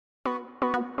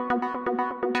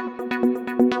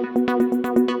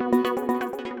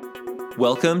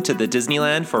Welcome to the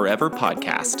Disneyland Forever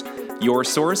podcast, your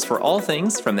source for all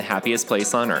things from the happiest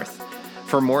place on Earth.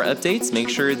 For more updates, make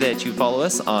sure that you follow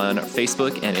us on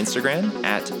Facebook and Instagram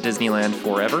at Disneyland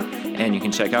Forever, and you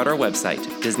can check out our website,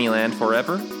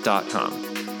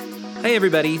 DisneylandForever.com. Hey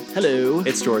everybody. Hello.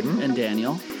 It's Jordan. And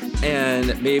Daniel.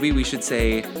 And maybe we should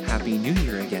say Happy New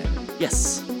Year again.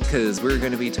 Yes. Because we're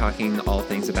going to be talking all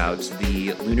things about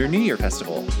the Lunar New Year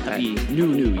Festival. Happy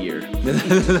New Year.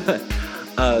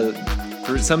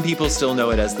 For some people still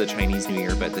know it as the Chinese New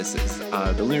Year, but this is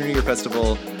the Lunar New Year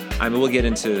Festival. We'll get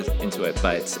into it,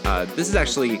 but this is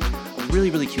actually a really,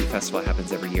 really cute festival that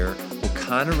happens every year. We're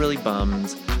kind of really bummed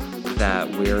that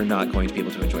we're not going to be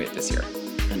able to enjoy it this year.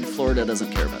 And Florida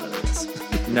doesn't care about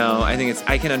it. No,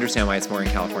 I can understand why it's more in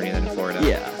California than in Florida.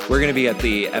 Yeah. We're going to be at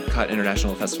the Epcot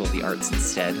International Festival of the Arts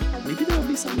instead. Maybe there will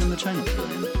be something in the China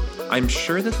Pavilion. I'm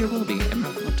sure that there will be. I'll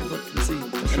have to look and see.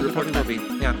 I'm sure there will be.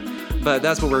 Yeah. But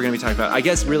that's what we're going to be talking about. I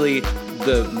guess really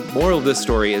the moral of this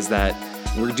story is that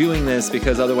we're doing this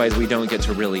because otherwise we don't get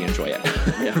to really enjoy it.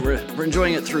 Yeah, we're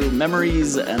enjoying it through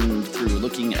memories and through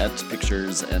looking at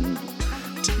pictures and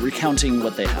recounting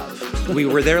what they have. We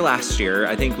were there last year.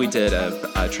 I think we did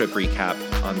a trip recap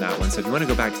on that one. So if you want to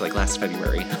go back to last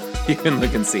February, you can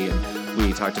look and see. And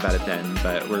we talked about it then.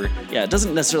 But it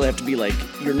doesn't necessarily have to be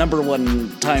your number one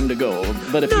time to go.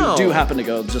 But if you do happen to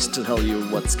go, just to tell you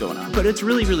what's going on. But it's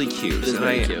really, really cute. It is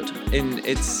very cute. And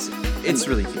it's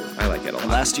really cute. I like it a lot.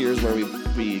 And last year is where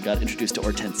we got introduced to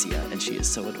Hortensia, and she is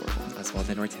so adorable. As well as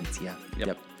Hortensia.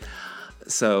 Yep.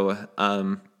 So,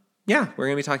 yeah, we're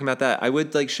going to be talking about that. I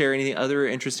would share any other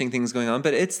interesting things going on,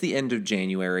 but it's the end of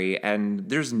January, and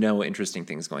there's no interesting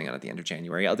things going on at the end of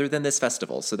January other than this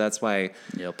festival. So that's why,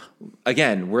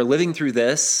 again, we're living through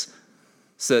this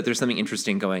so that there's something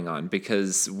interesting going on,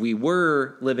 because we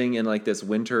were living in this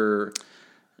winter.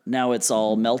 Now it's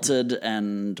all melted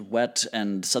and wet,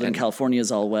 and Southern California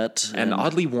is all wet. And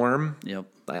oddly warm. Yep.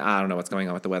 I don't know what's going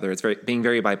on with the weather. It's being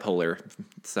very bipolar.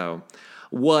 So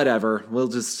whatever.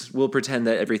 We'll pretend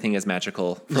that everything is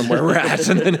magical from where we're at,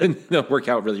 and then it'll work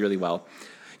out really, really well.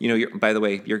 By the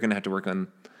way, we're gonna have to work on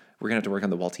the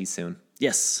Walties soon.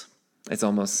 Yes. It's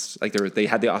almost they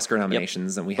had the Oscar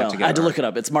nominations, and we have to get. I had to look it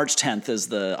up. It's March 10th is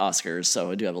the Oscars,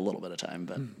 so I do have a little bit of time.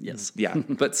 But yes, yeah,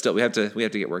 but still, we have to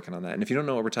get working on that. And if you don't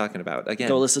know what we're talking about, again,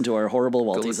 go listen to our horrible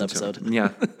Walties episode.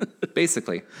 Yeah,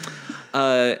 basically.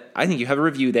 I think you have a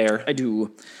review there. I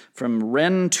do. From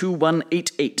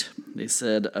Ren2188. They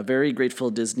said, a very grateful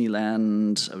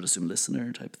Disneyland, I would assume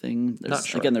listener type thing. Not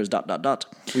sure. Again, there's ...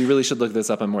 We really should look this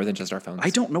up on more than just our phones. I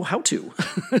don't know how to.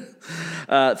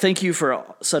 Thank you for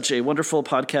such a wonderful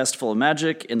podcast full of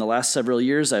magic. In the last several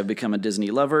years, I've become a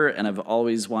Disney lover, and I've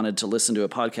always wanted to listen to a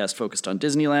podcast focused on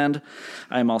Disneyland.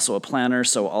 I am also a planner,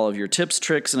 so all of your tips,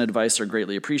 tricks, and advice are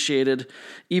greatly appreciated.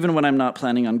 Even when I'm not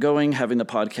planning on going, having the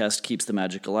podcast keeps the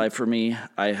magic alive for me.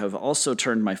 I have also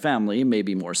turned my family,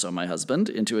 maybe more so my husband,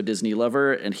 into a Disney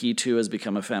lover, and he too has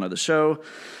become a fan of the show.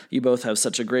 You both have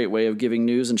such a great way of giving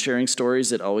news and sharing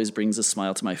stories. It always brings a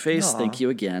smile to my face. Aww. Thank you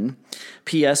again.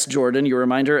 P.S. Jordan, your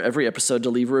reminder every episode to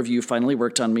leave a review finally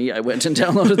worked on me. I went and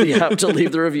downloaded the app to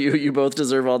leave the review. You both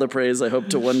deserve all the praise. I hope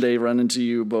to one day run into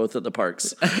you both at the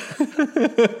parks.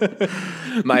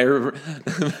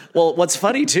 Well, what's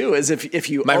funny too is if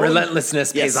you my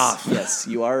relentlessness pays off. Yes,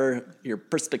 your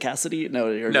perspicacity.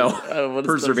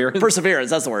 Perseverance. Perseverance.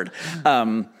 That's the word.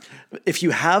 If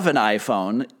you have an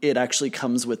iPhone, it actually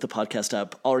comes with the podcast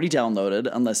app already downloaded,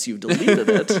 unless you've deleted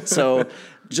it. So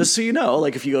just so you know,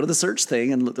 if you go to the search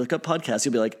thing and look up podcasts,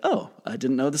 you'll be like, oh, I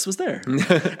didn't know this was there. And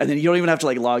then you don't even have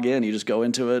to log in. You just go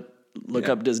into it, look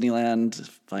up Disneyland,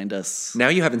 find us. Now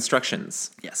you have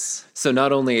instructions. Yes. So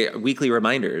not only weekly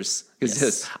reminders,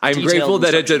 yes. I'm Detailed grateful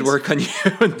that it did work on you.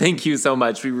 Thank you so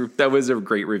much. That was a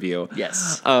great review.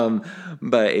 Yes.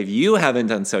 But if you haven't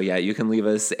done so yet, you can leave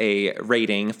us a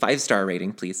rating, 5-star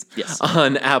rating, please. Yes.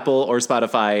 On Apple or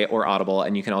Spotify or Audible.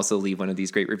 And you can also leave one of these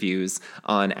great reviews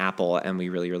on Apple, and we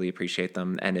really, really appreciate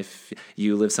them. And if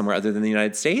you live somewhere other than the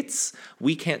United States,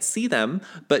 we can't see them,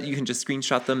 but you can just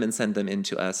screenshot them and send them in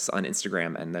to us on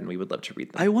Instagram, and then we would love to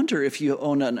read them. I wonder if you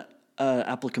own an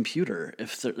Apple computer,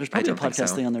 if there's probably a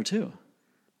podcast thing on there too.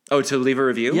 Oh, to leave a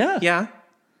review? Yeah. Yeah.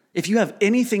 If you have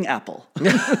anything Apple.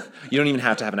 You don't even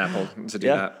have to have an Apple to do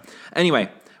that. Anyway,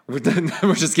 we're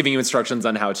just giving you instructions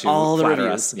on how to all the flatter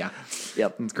reviews. us. Yeah.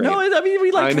 Yep. It's great. No,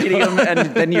 we like reading them,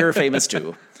 and then you're famous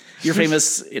too. You're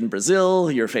famous in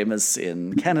Brazil. You're famous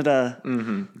in Canada.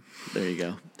 Mm-hmm. There you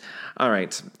go. All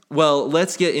right. Well,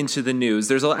 let's get into the news.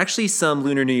 There's actually some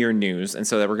Lunar New Year news, and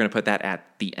so that we're going to put that at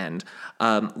the end.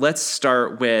 Let's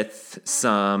start with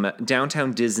some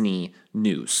Downtown Disney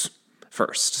news.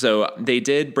 first. So they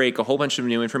did break a whole bunch of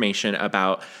new information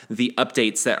about the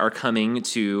updates that are coming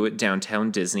to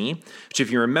Downtown Disney, which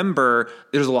if you remember,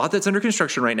 there's a lot that's under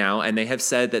construction right now, and they have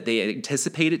said that they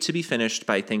anticipate it to be finished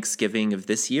by Thanksgiving of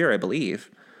this year, I believe,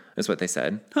 is what they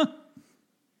said. Huh.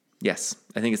 Yes,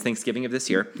 I think it's Thanksgiving of this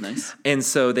year. Nice. And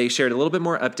so they shared a little bit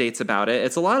more updates about it.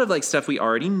 It's a lot of like stuff we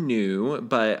already knew,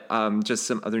 but just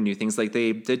some other new things. Like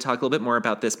they did talk a little bit more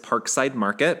about this Parkside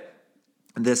Market.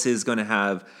 This is going to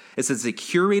have, it says, a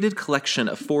curated collection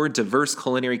of 4 diverse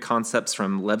culinary concepts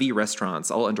from Levy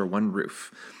restaurants, all under one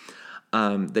roof.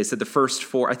 They said the first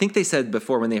 4, I think they said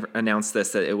before when they announced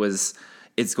this that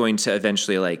it's going to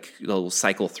eventually like they'll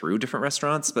cycle through different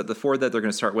restaurants, but the 4 that they're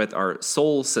going to start with are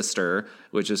Seoul Sister,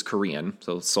 which is Korean,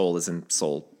 so Seoul is in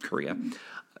Seoul, Korea.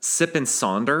 Sip and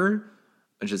Sonder,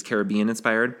 which is Caribbean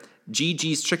inspired.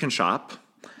 Gigi's Chicken Shop,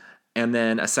 and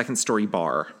then a second story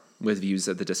bar with views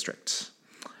of the district.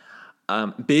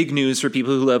 Big news for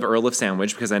people who love Earl of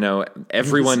Sandwich, because I know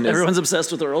everyone's obsessed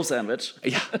with Earl Sandwich.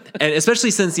 Yeah, and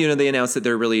especially since they announced that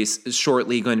they're really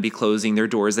shortly going to be closing their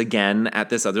doors again at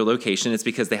this other location. It's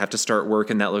because they have to start work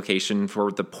in that location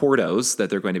for the Portos that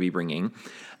they're going to be bringing.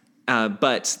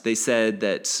 But they said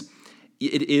that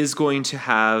it is going to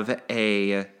have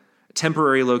a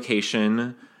temporary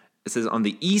location. It says on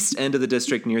the east end of the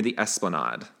district near the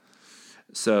Esplanade.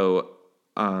 So.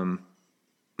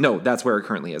 No, that's where it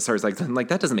currently is. So I was like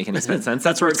that doesn't make any sense.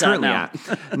 That's where it's currently at.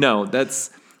 No,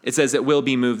 it says it will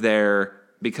be moved there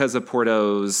because of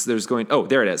Porto's. There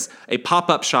it is. A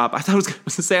pop-up shop. I thought it was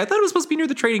supposed to be near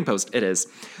the Trading Post. It is.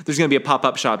 There's going to be a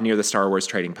pop-up shop near the Star Wars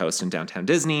Trading Post in Downtown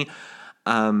Disney.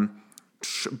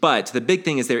 But the big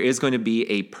thing is there is going to be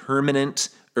a permanent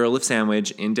Earl of Sandwich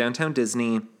in Downtown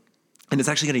Disney. And it's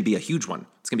actually going to be a huge one.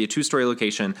 It's going to be a 2-story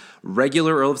location,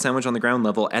 regular Earl of Sandwich on the ground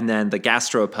level, and then the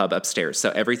gastropub upstairs.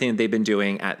 So everything that they've been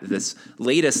doing at this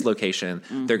latest location,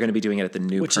 they're going to be doing it at the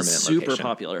new permanent location. Which is super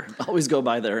popular. Always go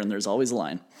by there, and there's always a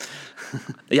line.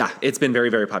 Yeah, it's been very,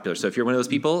 very popular. So if you're one of those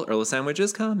people, Earl of Sandwich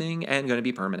is coming and going to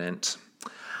be permanent.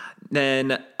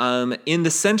 Then in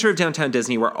the center of Downtown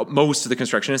Disney, where most of the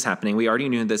construction is happening, we already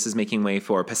knew this is making way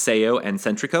for Paseo and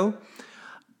Centrico.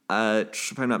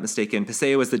 If I'm not mistaken,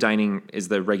 Paseo is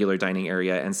the regular dining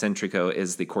area, and Centrico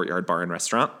is the courtyard bar and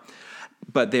restaurant.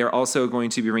 But they are also going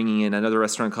to be bringing in another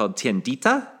restaurant called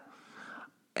Tiendita,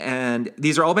 and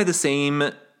these are all by the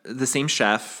same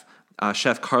chef,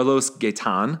 Chef Carlos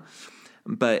Gaetan.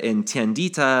 But in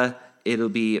Tiendita, it'll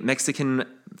be Mexican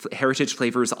heritage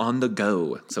flavors on the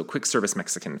go, so quick service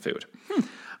Mexican food.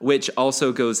 Which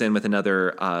also goes in with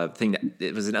another thing that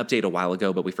it was an update a while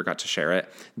ago, but we forgot to share it,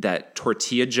 that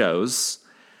Tortilla Joe's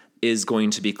is going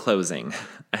to be closing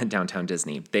at Downtown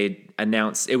Disney. They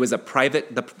announced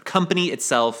the company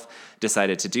itself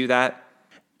decided to do that,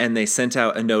 and they sent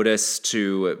out a notice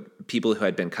to people who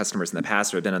had been customers in the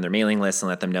past or had been on their mailing list and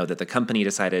let them know that the company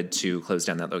decided to close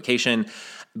down that location.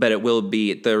 But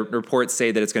the reports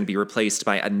say that it's going to be replaced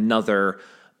by another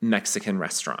Mexican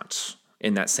restaurant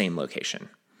in that same location.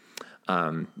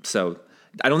 So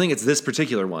I don't think it's this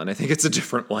particular one. I think it's a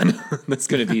different one that's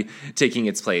going to be taking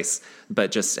its place,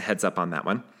 but just heads up on that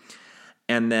one.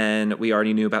 And then we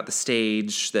already knew about the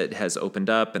stage that has opened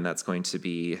up, and that's going to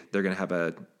be, they're going to have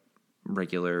a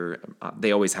regular,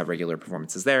 they always have regular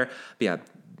performances there. But yeah,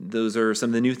 those are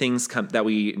some of the new things that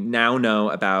we now know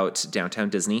about Downtown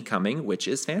Disney coming, which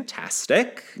is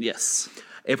fantastic. Yes.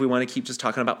 If we want to keep just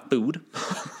talking about food,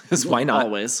 because why not?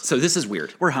 Always. So this is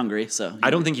weird. We're hungry, so. I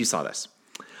don't think you saw this.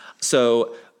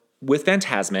 So with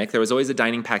Fantasmic, there was always a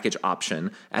dining package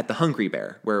option at the Hungry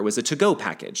Bear, where it was a to-go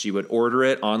package. You would order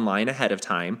it online ahead of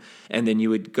time, and then you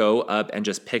would go up and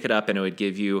just pick it up, and it would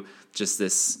give you just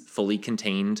this fully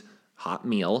contained hot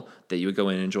meal that you would go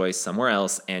in and enjoy somewhere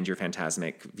else, and your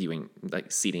Fantasmic viewing,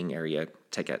 like seating area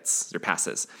tickets or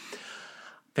passes.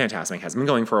 Fantasmic has been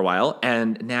going for a while,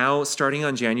 and now starting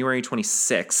on January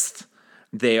 26th,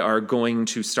 they are going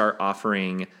to start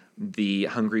offering the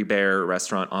Hungry Bear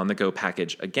restaurant on the go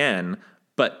package again,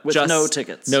 but with just no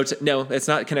tickets. No, it's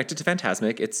not connected to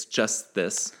Fantasmic. It's just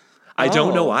this. I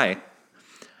don't know why.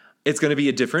 It's going to be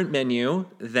a different menu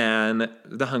than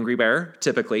the Hungry Bear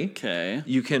typically. Okay.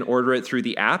 You can order it through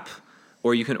the app,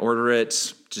 or you can order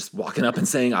it just walking up and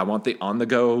saying, I want the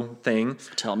on-the-go thing.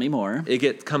 Tell me more.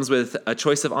 It comes with a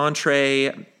choice of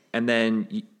entree, and then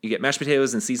you get mashed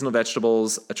potatoes and seasonal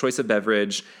vegetables, a choice of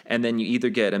beverage, and then you either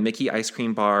get a Mickey ice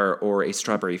cream bar or a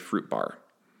strawberry fruit bar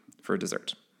for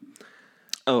dessert.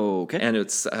 Okay. And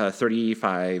it's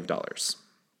 $35.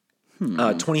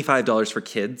 $25 for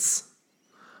kids.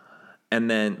 And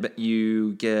then, but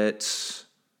you get,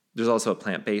 there's also a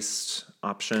plant-based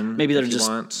option. Maybe they're if you just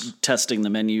want. testing the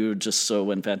menu just so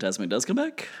when Phantasmic does come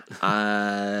back.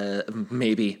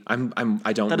 Maybe I don't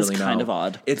That really know. is kind of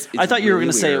odd. It's I thought you were really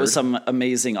going to say it was weird. some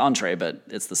amazing entree, but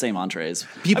it's the same entrees.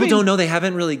 People don't know. They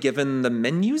haven't really given the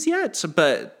menus yet,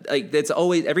 but like it's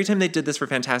always every time they did this for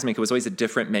Phantasmic, it was always a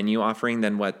different menu offering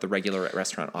than what the regular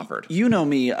restaurant offered. You know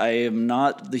me, I am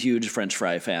not the huge French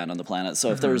fry fan on the planet,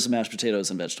 so if there's mashed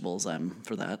potatoes and vegetables, I'm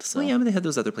for that. So Well, yeah, but they had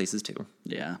those other places too.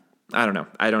 yeah. I don't know.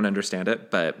 I don't understand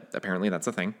it, but apparently that's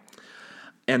a thing.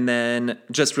 And then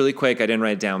just really quick, I didn't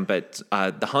write it down, but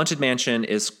the Haunted Mansion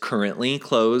is currently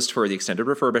closed for the extended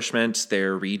refurbishment.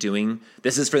 They're redoing,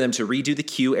 this is for them to redo the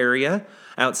queue area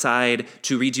outside,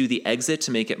 to redo the exit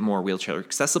to make it more wheelchair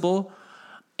accessible,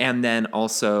 and then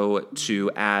also to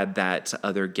add that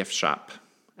other gift shop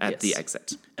at the Yes.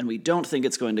 exit. And we don't think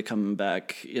it's going to come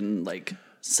back in like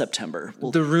September.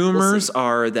 The rumors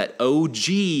are that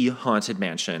OG Haunted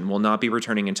Mansion will not be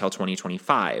returning until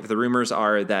 2025. The rumors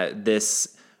are that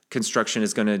this construction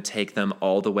is going to take them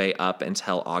all the way up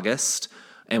until August,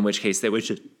 in which case they would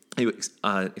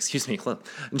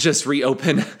just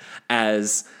reopen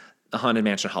as a Haunted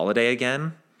Mansion Holiday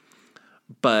again.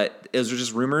 But those are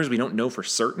just rumors. We don't know for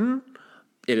certain.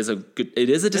 It is a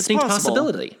distinct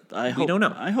possibility. We don't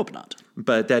know. I hope not.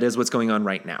 But that is what's going on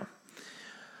right now.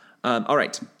 All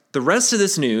right. The rest of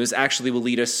this news actually will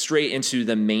lead us straight into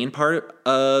the main part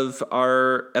of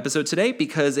our episode today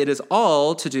because it is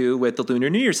all to do with the Lunar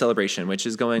New Year celebration, which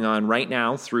is going on right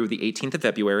now through the 18th of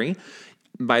February.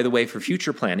 By the way, for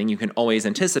future planning, you can always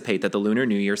anticipate that the Lunar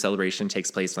New Year celebration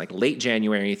takes place like late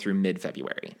January through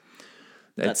mid-February.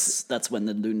 That's when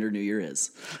the Lunar New Year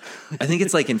is. I think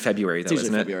it's like in February, though,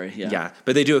 isn't it? February, yeah. Yeah,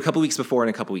 but they do a couple weeks before and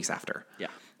a couple weeks after. Yeah.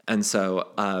 And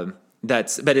so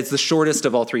but it's the shortest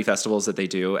of all three festivals that they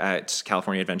do at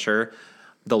California Adventure.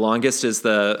 The longest is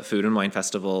the Food and Wine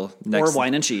Festival. Or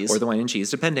Wine and Cheese. Or the Wine and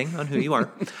Cheese, depending on who you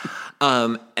are.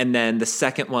 And then the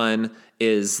second one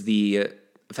is the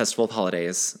Festival of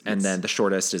Holidays. And then the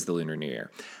shortest is the Lunar New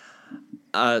Year.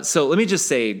 So let me just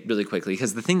say really quickly,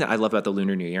 because the thing that I love about the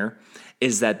Lunar New Year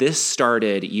is that this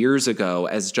started years ago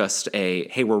as just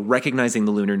hey, we're recognizing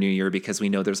the Lunar New Year because we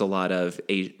know there's a lot of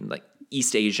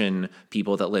East Asian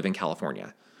people that live in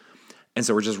California. And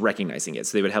so we're just recognizing it.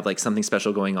 So they would have like something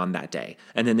special going on that day.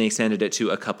 And then they expanded it to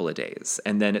a couple of days.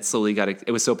 And then it slowly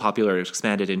it was so popular, it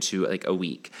expanded into like a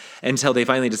week until they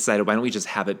finally decided, why don't we just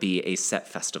have it be a set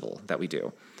festival that we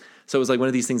do? So it was like one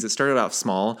of these things that started off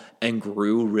small and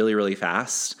grew really, really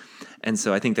fast. And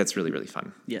so I think that's really, really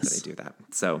fun that they do that.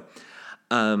 So,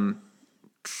 no,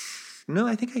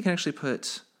 I think I can actually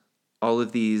put all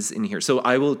of these in here. So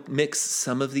I will mix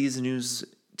some of these news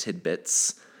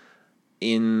tidbits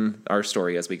in our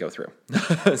story as we go through.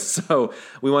 So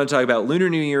we want to talk about Lunar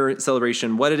New Year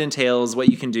celebration, what it entails, what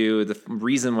you can do, the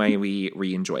reason why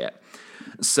we enjoy it.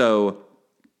 So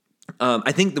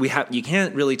I think that you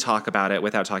can't really talk about it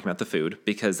without talking about the food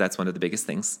because that's one of the biggest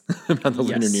things about the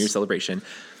Lunar New Year celebration.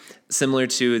 Similar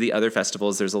to the other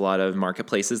festivals, there's a lot of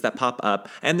marketplaces that pop up,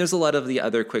 and there's a lot of the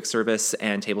other quick service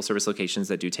and table service locations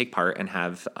that do take part and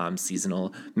have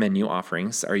seasonal menu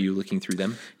offerings. Are you looking through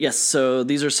them? Yes, so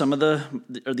these are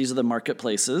these are the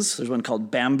marketplaces. There's one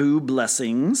called Bamboo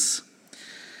Blessings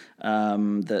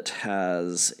that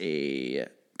has a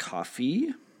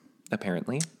coffee.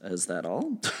 Apparently. Is that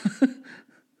all?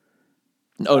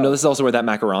 Oh, no, this is also where that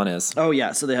macaron is. Oh,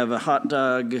 yeah, so they have a hot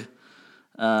dog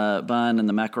bun and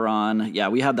the macaron. Yeah,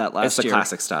 we had that last year. It's the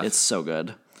classic stuff. It's so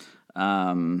good. The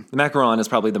macaron is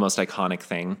probably the most iconic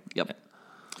thing. Yep.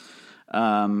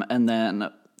 And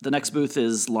then the next booth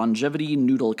is Longevity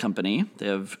Noodle Company. They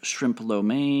have shrimp lo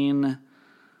mein.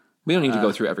 We don't need to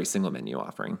go through every single menu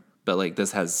offering, but like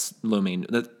this has lo mein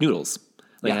noodles.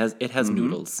 Like it has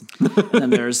noodles. And then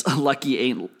there's Lucky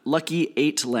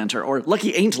Ain't Lantern or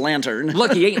Lucky Ain't Lantern.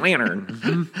 Lucky Ain't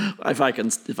Lantern. if I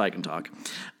can talk.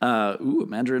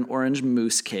 Mandarin orange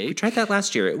mousse cake. We tried that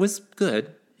last year. It was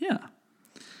good. Yeah.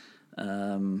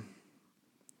 And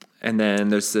then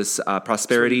there's this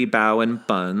prosperity bao and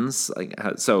buns.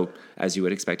 So as you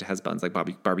would expect, it has buns like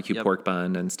barbecue pork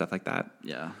bun and stuff like that.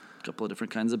 Yeah, a couple of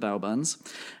different kinds of bao buns.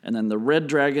 And then the Red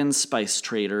Dragon Spice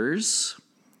Traders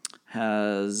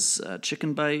has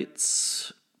chicken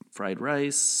bites, fried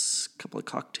rice, a couple of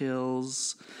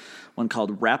cocktails, one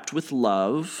called Wrapped with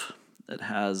Love that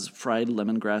has fried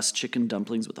lemongrass chicken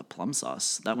dumplings with a plum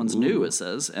sauce. That one's new, it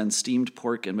says, and steamed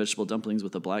pork and vegetable dumplings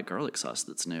with a black garlic sauce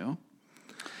that's new.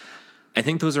 I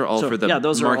think those are all for the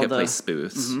marketplace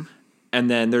booths. Mm-hmm. And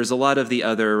then there's a lot of the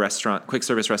other quick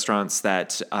service restaurants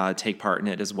that take part in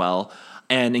it as well.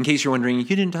 And in case you're wondering, you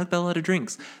didn't talk about a lot of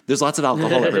drinks. There's lots of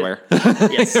alcohol everywhere.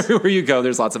 Yes. Everywhere you go,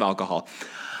 there's lots of alcohol.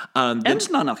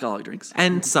 And non-alcoholic drinks.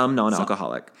 And some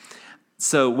non-alcoholic.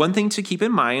 So one thing to keep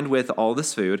in mind with all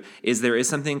this food is there is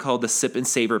something called the Sip and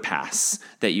Savor Pass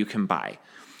that you can buy.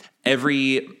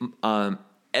 Every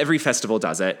festival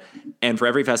does it, and for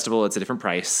every festival, it's a different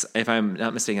price. If I'm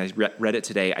not mistaken, I read it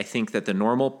today. I think that the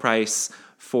normal price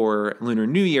for Lunar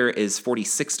New Year is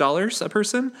 $46 a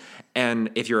person,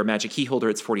 and if you're a Magic Key holder,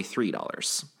 it's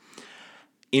 $43.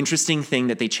 Interesting thing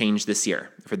that they changed this year.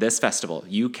 For this festival,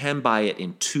 you can buy it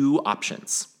in 2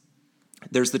 options.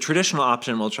 There's the traditional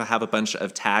option, which will have a bunch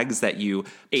of tags that you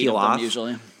peel off.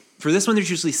 Usually. For this one, there's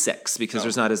usually 6 because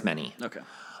there's not as many. Okay.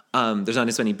 There's not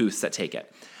as many booths that take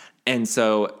it. And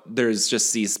so there's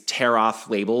just these tear-off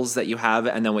labels that you have,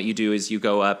 and then what you do is you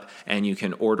go up and you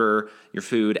can order your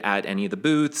food at any of the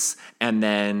booths, and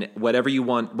then whatever you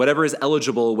want, whatever is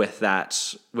eligible with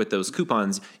those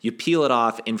coupons, you peel it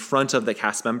off in front of the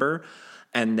cast member,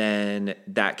 and then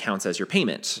that counts as your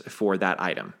payment for that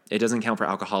item. It doesn't count for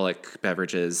alcoholic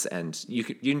beverages, and you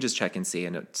can just check and see,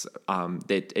 and it's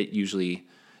it usually.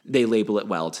 They label it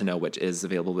well to know what is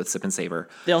available with Sip and Savor.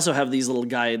 They also have these little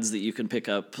guides that you can pick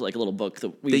up, like a little book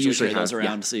that we usually carry those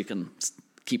around so you can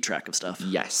keep track of stuff.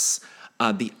 Yes.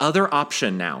 The other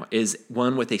option now is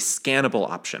one with a scannable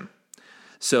option.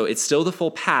 So it's still the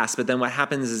full pass, but then what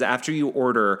happens is after you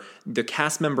order, the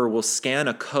cast member will scan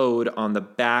a code on the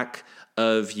back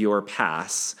of your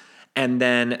pass, and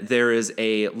then there is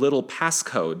a little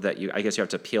passcode that you have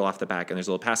to peel off the back, and there's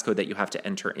a little passcode that you have to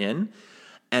enter in.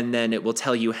 And then it will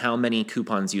tell you how many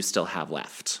coupons you still have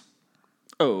left.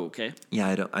 Oh, okay.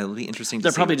 Yeah, it'll be interesting to see.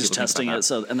 They're probably just testing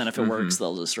it, and then if it works,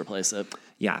 they'll just replace it.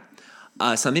 Yeah.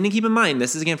 Something to keep in mind,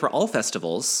 this is again for all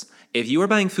festivals. If you are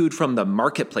buying food from the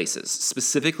marketplaces,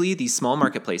 specifically these small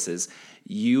marketplaces,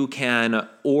 you can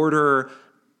order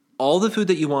all the food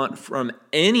that you want from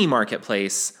any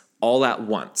marketplace all at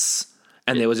once.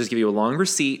 And they will just give you a long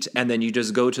receipt, and then you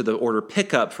just go to the order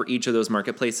pickup for each of those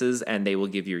marketplaces, and they will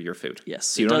give you your food. Yes,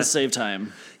 so it does save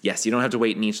time. Yes, you don't have to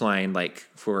wait in each line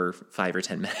for 5 or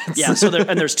 10 minutes. Yeah, so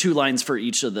there's 2 lines for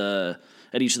each of the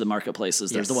marketplaces.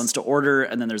 There's the ones to order,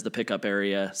 and then there's the pickup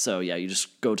area. So yeah, you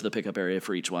just go to the pickup area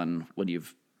for each one when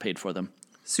you've paid for them.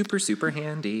 Super, super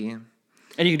handy.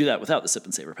 And you can do that without the Sip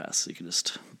and Savor Pass. So you can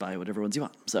just buy whatever ones you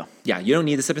want. So yeah, you don't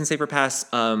need the Sip and Savor Pass.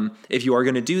 If you are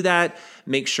going to do that,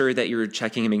 make sure that you're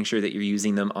checking and making sure that you're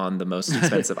using them on the most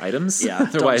expensive items. Yeah,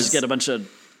 otherwise don't just get a bunch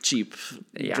of cheap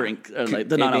drink, like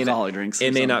the non-alcoholic drinks.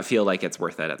 It may not feel like it's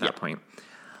worth it at that point.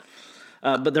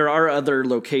 But there are other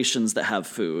locations that have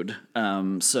food.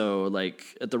 So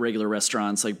like at the regular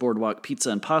restaurants, like Boardwalk Pizza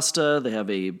and Pasta, they have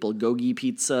a bulgogi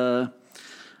pizza.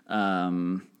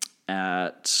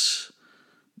 At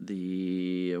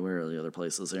where are the other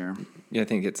places here? Yeah, I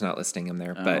think it's not listing them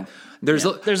there, but there's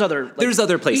other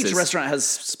places. Each restaurant has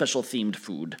special themed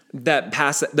food. That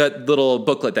little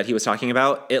booklet that he was talking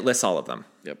about, it lists all of them.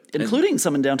 Yep, including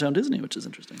some in downtown Disney, which is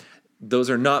interesting.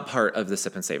 Those are not part of the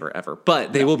Sip and Savor ever,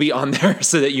 but they will be on there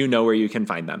so that you know where you can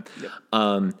find them. Yep.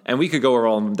 And we could go over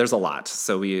all of them. There's a lot,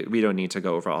 so we don't need to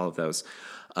go over all of those.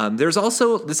 There's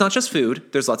also, it's not just food.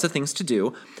 There's lots of things to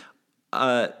do.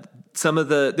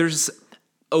 There's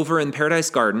over in Paradise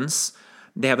Gardens,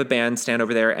 they have a bandstand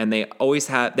over there, and they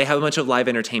have a bunch of live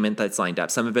entertainment that's lined up.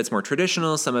 Some of it's more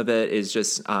traditional, some of it is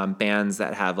just bands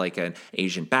that have like an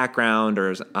Asian background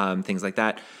or things like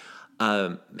that.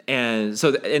 And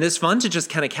it's fun to just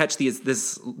kind of catch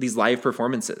these live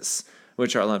performances,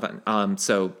 which are a lot of fun.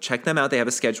 So check them out. They have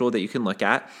a schedule that you can look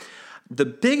at. The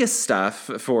biggest stuff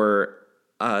for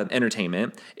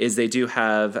entertainment is they do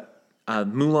have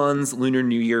Mulan's Lunar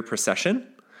New Year procession.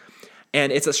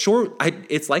 And it's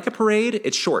it's like a parade.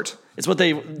 It's short. It's what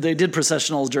they did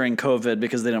processionals during COVID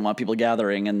because they didn't want people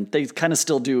gathering, and they kind of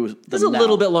still do. It's a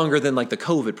little bit longer than like the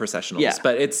COVID processionals,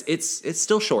 but it's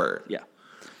still short. Yeah,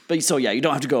 but so you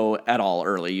don't have to go at all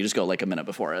early. You just go like a minute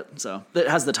before it. So it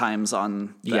has the times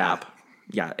on the app.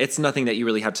 Yeah, it's nothing that you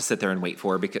really have to sit there and wait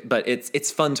for, but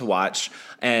it's fun to watch,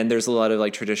 and there's a lot of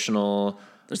like traditional.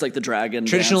 There's like the dragon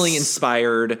traditionally dance.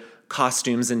 Inspired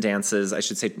costumes and dances. I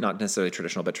should say not necessarily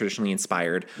traditional, but traditionally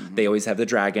inspired. Mm-hmm. They always have the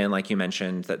dragon, like you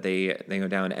mentioned, that they go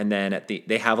down, and then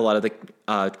they have a lot of the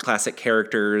classic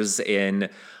characters in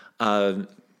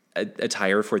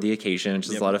attire for the occasion, which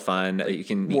is a lot of fun. You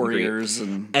can warriors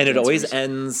and it always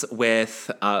ends with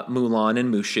Mulan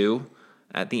and Mushu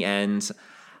at the end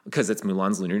because it's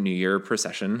Mulan's Lunar New Year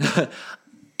procession.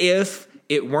 If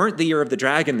it weren't the year of the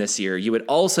dragon this year, you would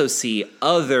also see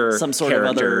other some sort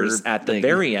characters of other at the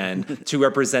very end to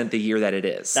represent the year that it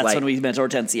is. That's when we met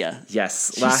Hortensia.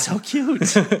 Yes. She's so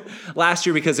cute. Last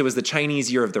year, because it was the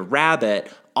Chinese year of the rabbit,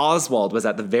 Oswald was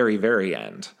at the very, very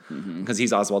end because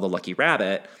he's Oswald the Lucky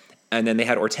Rabbit. And then they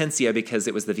had Hortensia because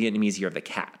it was the Vietnamese year of the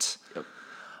cat. Yep.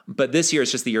 But this year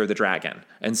it's just the year of the dragon.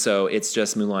 And so it's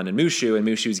just Mulan and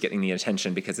Mushu's getting the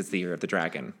attention because it's the year of the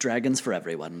dragon. Dragons for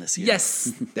everyone this year.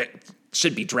 Yes. There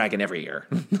should be dragon every year.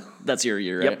 That's your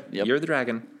year, right? Yep. Year of the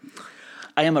dragon.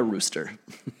 I am a rooster.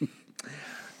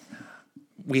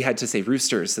 We had to say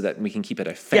roosters so that we can keep it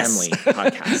a family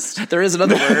podcast. There is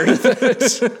another word.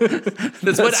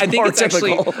 That's what I think it's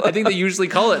actually. I think they usually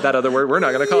call it that other word. We're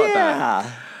not going to call it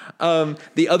that.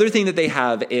 The other thing that they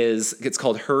have is it's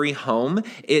called Hurry Home.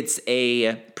 It's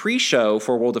a pre-show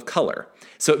for World of Color.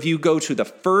 So if you go to the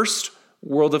first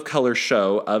World of Color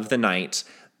show of the night,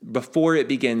 before it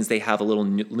begins, they have a little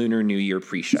Lunar New Year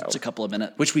pre-show. It's a couple of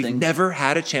minutes. Which we've never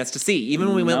had a chance to see. Even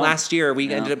when we went last year,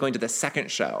 we ended up going to the second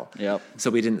show. Yep.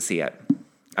 So we didn't see it.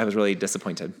 I was really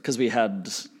disappointed. Because we had...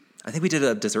 I think we did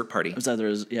a dessert party. It was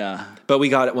either, yeah. But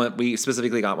we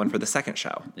specifically got one for the second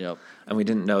show. Yep. And we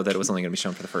didn't know that it was only going to be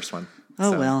shown for the first one.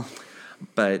 Oh, well.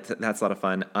 But that's a lot of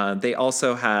fun. They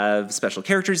also have special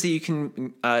characters that you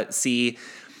can see.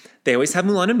 They always have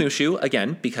Mulan and Mushu,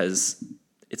 again, because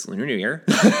it's Lunar New Year.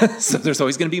 So there's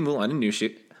always going to be Mulan and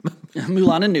Mushu.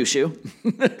 Mulan and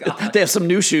Mushu. They have some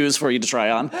new shoes for you to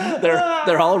try on.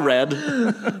 They're all red.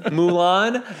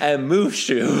 Mulan and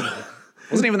Mushu.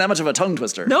 Wasn't even that much of a tongue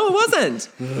twister. No, it wasn't.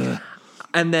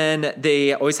 And then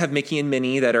they always have Mickey and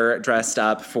Minnie that are dressed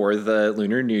up for the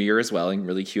Lunar New Year as well in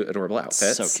really cute, adorable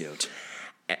outfits. So cute.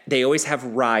 They always have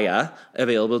Raya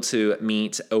available to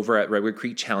meet over at Redwood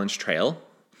Creek Challenge Trail.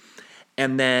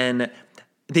 And then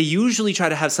they usually try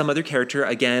to have some other character,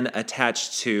 again,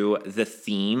 attached to the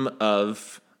theme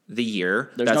of the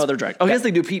year. There's no other dragon. Oh, I guess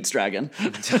they do Pete's dragon.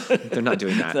 They're not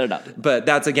doing that. They're not. But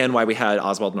that's, again, why we had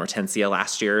Oswald and Hortensia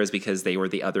last year, is because they were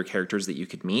the other characters that you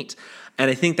could meet.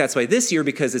 And I think that's why this year,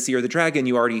 because it's the Year of the Dragon,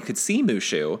 you already could see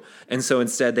Mushu. And so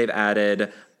instead they've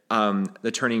added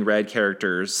the Turning Red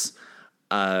characters,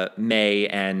 Mei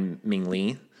and Ming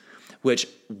Li, which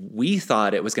we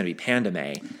thought it was going to be Panda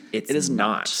Mei. It is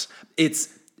not.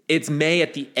 It's Mei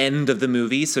at the end of the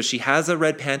movie, so she has a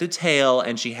red panda tail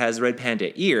and she has red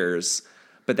panda ears,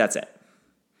 but that's it.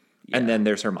 Yeah. And then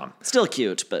there's her mom. Still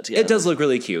cute, but yeah. It does look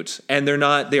really cute. And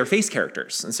they are face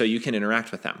characters, and so you can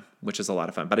interact with them, which is a lot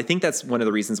of fun. But I think that's one of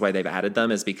the reasons why they've added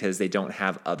them, is because they don't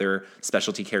have other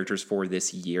specialty characters for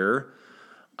this year.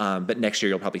 But next year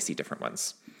you'll probably see different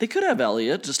ones. They could have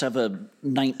Elliot, just have a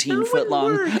 19-foot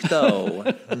long. Work, though.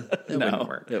 It wouldn't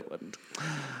work. It wouldn't.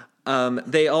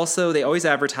 They always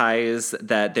advertise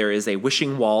that there is a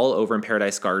wishing wall over in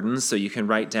Paradise Gardens, so you can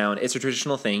write down. It's a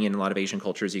traditional thing in a lot of Asian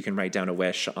cultures. You can write down a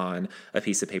wish on a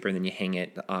piece of paper and then you hang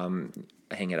it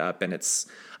up, and it's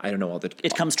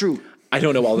It comes true. I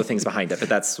don't know all the things behind it, but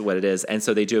that's what it is. And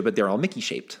so they do it, but they're all Mickey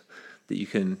shaped that you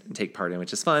can take part in,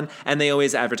 which is fun. And they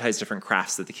always advertise different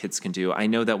crafts that the kids can do. I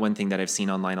know that one thing that I've seen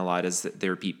online a lot is that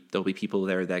there'll be people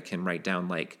there that can write down,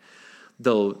 like,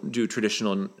 they'll do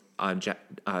traditional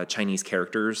Chinese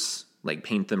characters, like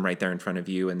paint them right there in front of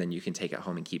you, and then you can take it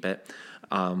home and keep it,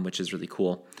 which is really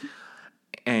cool.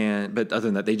 But other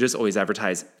than that, they just always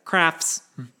advertise crafts.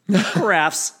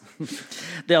 Crafts.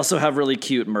 They also have really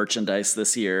cute merchandise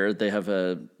this year. They have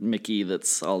a Mickey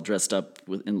that's all dressed up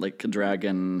in like a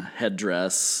dragon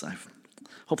headdress.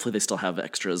 Hopefully they still have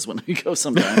extras when we go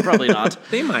sometime. Probably not.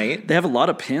 They might. They have a lot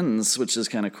of pins, which is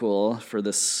kind of cool for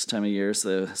this time of year.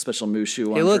 So the special Mushu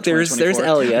one. Hey, look, there's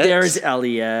Elliot. There's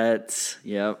Elliot.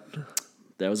 Yep.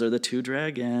 Those are the two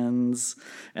dragons.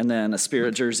 And then a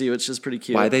spirit jersey, which is pretty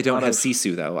cute. Why they don't have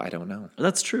Sisu, though, I don't know.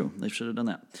 That's true. They should have done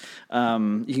that.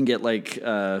 You can get like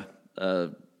a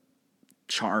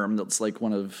charm that's like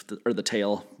one of the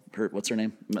tail. What's her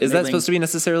name? Is that supposed to be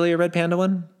necessarily a red panda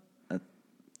one?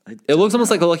 It looks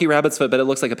almost like a lucky rabbit's foot, but it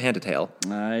looks like a panda tail.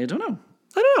 I don't know.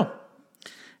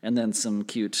 And then some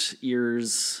cute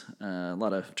ears, a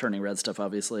lot of turning red stuff,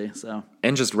 obviously. So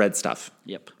and just red stuff.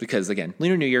 Yep. Because again,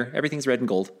 Lunar New Year, everything's red and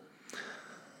gold.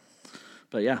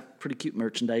 But yeah, pretty cute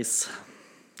merchandise.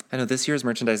 I know this year's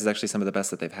merchandise is actually some of the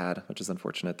best that they've had, which is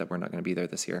unfortunate that we're not going to be there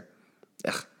this year.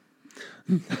 Ugh.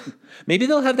 Maybe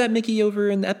they'll have that Mickey over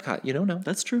in Epcot. You don't know.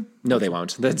 That's true. No, they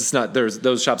won't. That's not.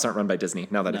 Those shops aren't run by Disney.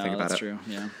 Now that I think about it. That's true.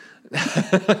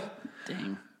 Yeah.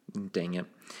 Dang it.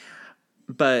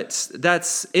 But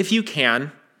that's, if you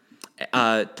can,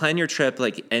 plan your trip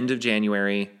like end of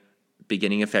January,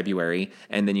 beginning of February,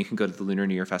 and then you can go to the Lunar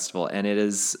New Year Festival. And it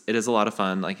is a lot of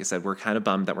fun. Like I said, we're kind of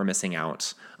bummed that we're missing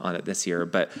out on it this year,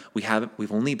 but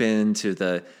we've only been to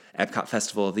the Epcot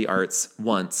Festival of the Arts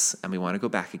once, and we want to go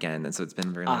back again. And so it's been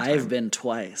a very long time. I've been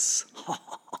twice.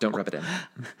 Don't rub it in.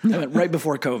 I went right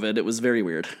before COVID. It was very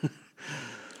weird.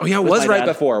 Oh, yeah, it was right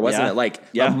before, wasn't it? Like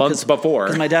a month before.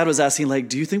 Because my dad was asking, like,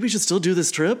 do you think we should still do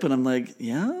this trip? And I'm like,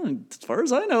 yeah, as far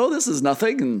as I know, this is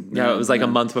nothing. And, it was like a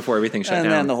month before everything shut down.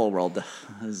 And then the whole world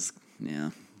is,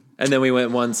 And then we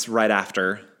went once right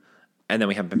after, and then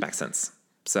we haven't been back since.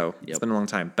 So it's been a long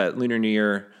time. But Lunar New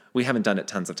Year, we haven't done it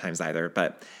tons of times either.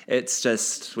 But it's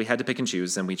just, we had to pick and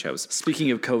choose, and we chose. Speaking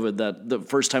of COVID, that the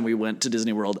first time we went to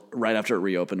Disney World right after it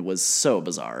reopened was so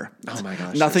bizarre. Oh my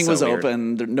gosh. Nothing was weird.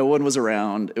 open. No one was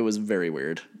around. It was very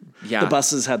weird. Yeah. The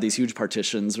buses had these huge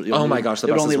partitions. Oh my gosh, the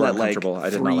buses only were let uncomfortable. Like I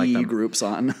did not like them. 3 groups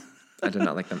on. I did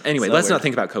not like them. Anyway, So let's weird. not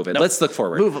think about COVID. Nope. Let's look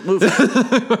forward. Move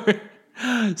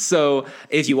on. So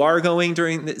if you are going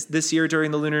during this year,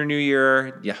 during the Lunar New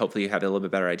Year, hopefully you have a little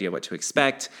bit better idea what to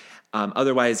expect.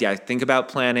 Otherwise, think about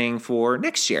planning for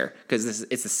next year, because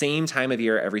it's the same time of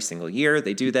year every single year.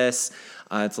 They do this.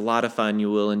 It's a lot of fun. You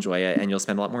will enjoy it, and you'll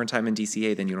spend a lot more time in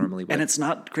DCA than you normally would. And it's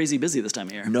not crazy busy this time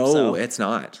of year. No, so it's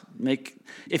not.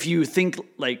 If you think,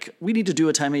 like, we need to do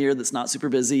a time of year that's not super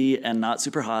busy and not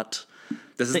super hot,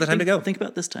 this is the time to go. Think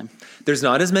about this time. There's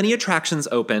not as many attractions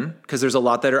open, because there's a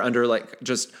lot that are under, like,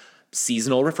 just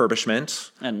seasonal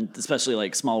refurbishment. And especially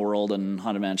like Small World and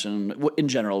Haunted Mansion in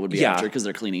general would be after, because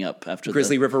they're cleaning up after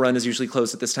Grizzly River Run is usually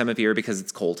closed at this time of year because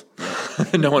it's cold.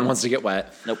 No one wants to get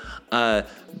wet. Nope. And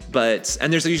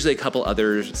there's usually a couple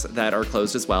others that are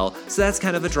closed as well. So that's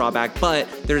kind of a drawback, but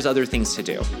there's other things to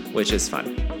do, which is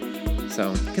fun.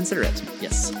 So consider it.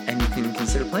 Yes. And you can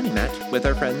consider planning that with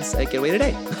our friends at Getaway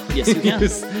Today. Yes, you can.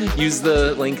 Use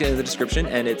the link in the description,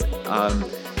 and it's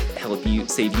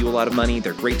save you a lot of money.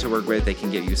 They're great to work with. They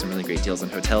can give you some really great deals on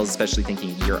hotels, especially thinking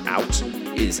year out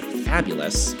is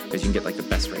fabulous, because you can get like the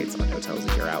best rates on hotels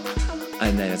a year out.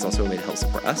 And then it's also a way to help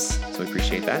support us, so we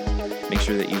appreciate that. Make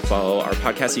sure that you follow our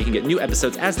podcast so you can get new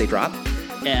episodes as they drop.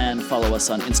 And follow us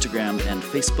on Instagram and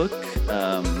Facebook.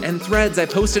 And Threads. I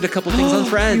posted a couple things on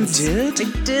Threads. You did?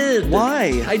 I did.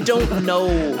 Why? I don't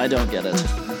know. I don't get it.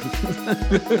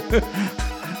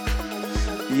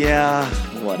 Yeah,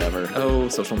 whatever. Oh,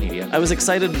 social media. I was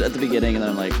excited at the beginning, and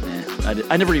then I'm like,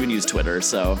 I never even used Twitter,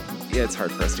 so. Yeah, it's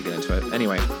hard for us to get into it.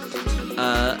 Anyway,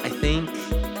 I think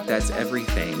that's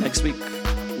everything. Next week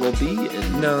we'll be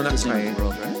in not Disney quite.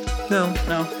 World, right? No,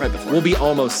 right before. We'll be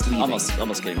almost leaving.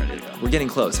 Almost getting ready to go. We're getting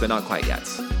close, but not quite yet.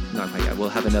 Not quite yet. We'll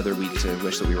have another week to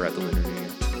wish that we were at the Lunar New Year.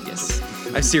 Yes.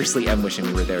 I seriously am wishing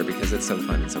we were there, because it's so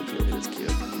fun and so cute. It is cute.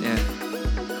 Yeah.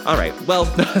 All right. Well,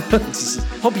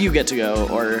 hope you get to go,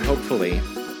 or hopefully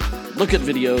look at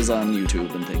videos on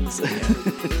YouTube and things.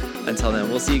 Until then,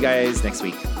 we'll see you guys next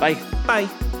week. Bye. Bye.